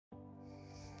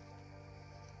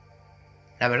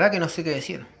La verdad que no sé qué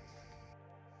decir.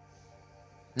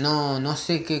 No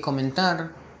sé qué comentar.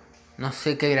 No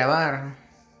sé qué grabar.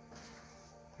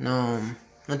 No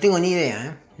tengo ni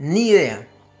idea, Ni idea.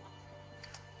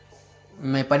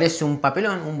 Me parece un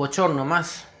papelón, un bochorno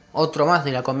más. Otro más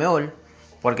de la Conmebol.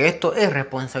 Porque esto es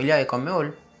responsabilidad de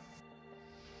Conmebol.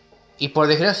 Y por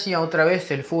desgracia otra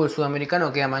vez el fútbol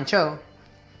sudamericano queda manchado.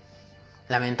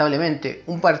 Lamentablemente,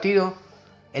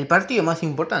 el partido más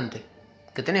importante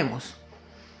que tenemos.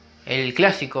 El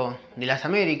clásico de las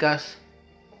Américas.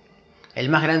 El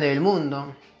más grande del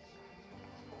mundo.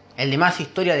 El de más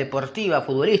historia deportiva,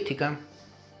 futbolística.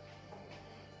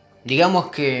 Digamos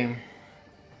que,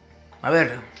 a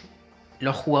ver,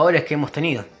 los jugadores que hemos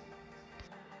tenido.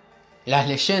 Las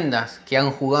leyendas que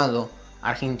han jugado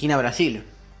Argentina-Brasil.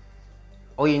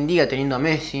 Hoy en día teniendo a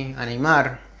Messi, a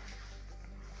Neymar.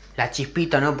 La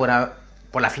chispita, ¿no? Por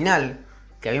la final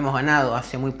que habíamos ganado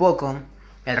hace muy poco.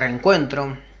 El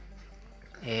reencuentro.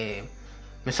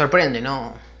 Me sorprende,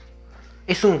 ¿no?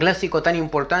 Es un clásico tan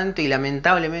importante y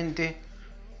lamentablemente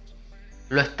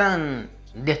lo están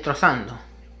destrozando.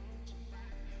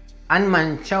 Han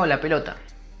manchado la pelota.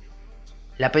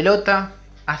 La pelota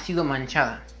ha sido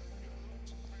manchada.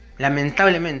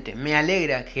 Lamentablemente, me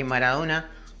alegra que Maradona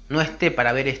no esté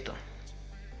para ver esto.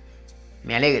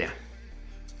 Me alegra.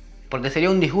 Porque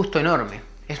sería un disgusto enorme.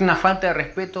 Es una falta de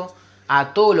respeto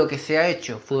a todo lo que se ha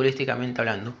hecho futbolísticamente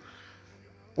hablando.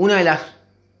 Una de las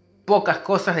pocas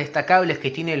cosas destacables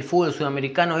que tiene el fútbol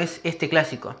sudamericano es este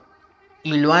clásico.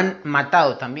 Y lo han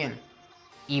matado también.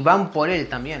 Y van por él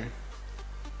también.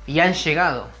 Y han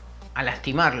llegado a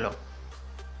lastimarlo.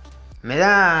 Me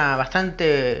da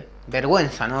bastante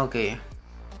vergüenza, ¿no? Que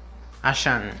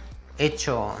hayan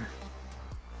hecho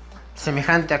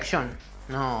semejante acción.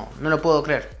 No lo puedo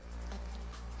creer.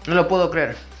 No lo puedo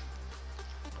creer.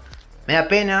 Me da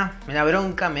pena, me da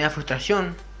bronca, me da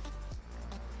frustración.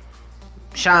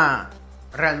 Ya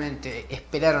realmente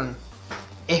esperaron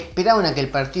a que el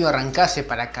partido arrancase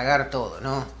para cagar todo,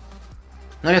 ¿no?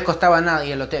 No les costaba nada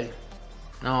ir al hotel.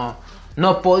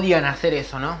 No podían hacer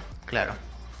eso, ¿no? Claro.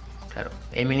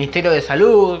 El Ministerio de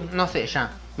Salud, no sé,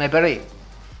 ya, me perdí.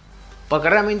 Porque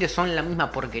realmente son la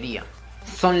misma porquería.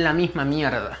 Son la misma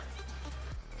mierda.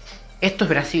 Esto es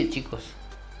Brasil, chicos.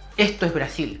 Esto es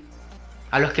Brasil.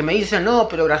 A los que me dicen, no,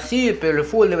 pero Brasil, pero el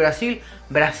fútbol de Brasil.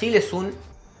 Brasil es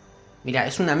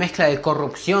es una mezcla de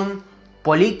corrupción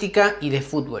política y de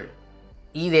fútbol.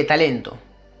 Y de talento.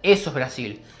 Eso es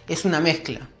Brasil. Es una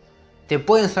mezcla. Te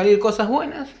pueden salir cosas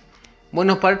buenas,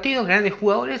 buenos partidos, grandes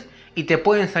jugadores, y te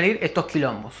pueden salir estos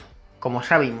quilombos. Como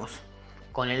ya vimos.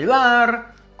 Con el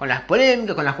VAR, con las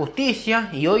polémicas, con la justicia,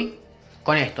 y hoy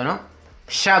con esto, ¿no?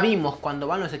 Ya vimos cuando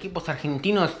van los equipos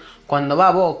argentinos, cuando va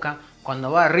Boca,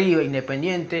 cuando va River,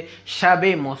 Independiente, ya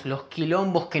vemos los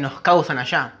quilombos que nos causan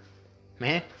allá.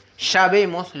 Ya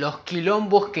vemos los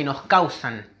quilombos que nos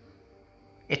causan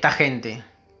esta gente.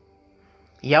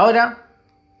 Y ahora,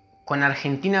 con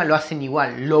Argentina lo hacen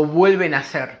igual, lo vuelven a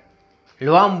hacer.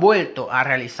 Lo han vuelto a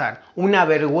realizar. Una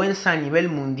vergüenza a nivel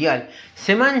mundial.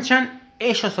 Se manchan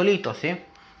ellos solitos,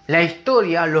 La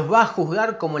historia los va a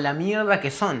juzgar como la mierda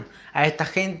que son a esta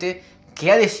gente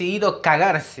que ha decidido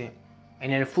cagarse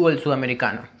en el fútbol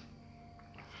sudamericano.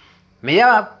 Me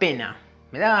daba pena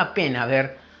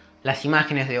ver las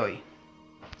imágenes de hoy.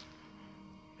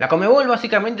 La Conmebol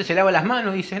básicamente se lava las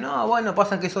manos y dice, no, bueno,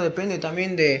 pasa que eso depende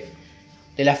también de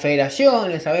las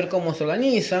federaciones, a ver cómo se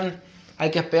organizan. Hay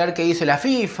que esperar qué dice la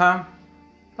FIFA.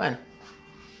 Bueno.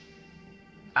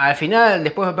 Al final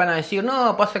después van a decir,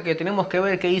 no, pasa que tenemos que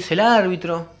ver qué dice el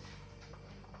árbitro.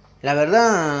 La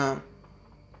verdad,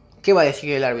 ¿qué va a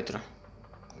decir el árbitro?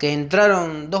 Que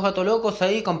entraron dos gatos locos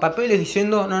ahí con papeles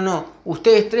diciendo, no,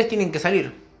 ustedes tres tienen que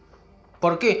salir.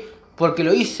 ¿Por qué? Porque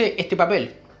lo hice este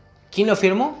papel. ¿Quién lo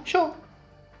firmó? Yo.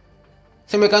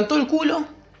 Se me cantó el culo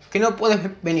que no puedes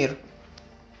venir.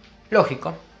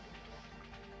 Lógico.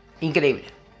 Increíble.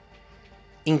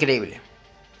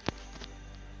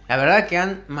 La verdad que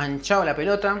han manchado la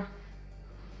pelota.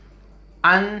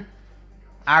 Han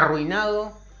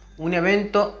arruinado un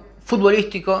evento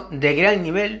futbolístico de gran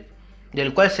nivel,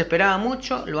 del cual se esperaba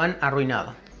mucho, lo han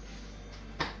arruinado.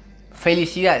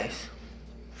 Felicidades.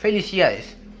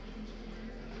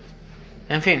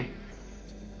 En fin.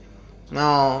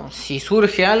 No, si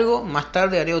surge algo, más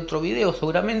tarde haré otro video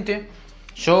seguramente.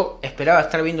 Yo esperaba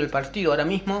estar viendo el partido ahora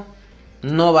mismo.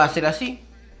 No va a ser así.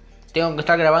 Tengo que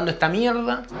estar grabando esta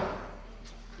mierda.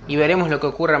 Y veremos lo que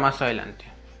ocurra más adelante.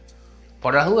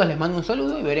 Por las dudas les mando un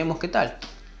saludo y veremos qué tal.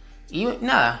 Y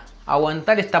nada,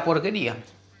 aguantar esta porquería.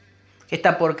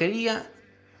 Esta porquería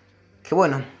que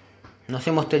bueno, nos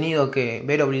hemos tenido que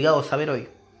ver obligados a ver hoy.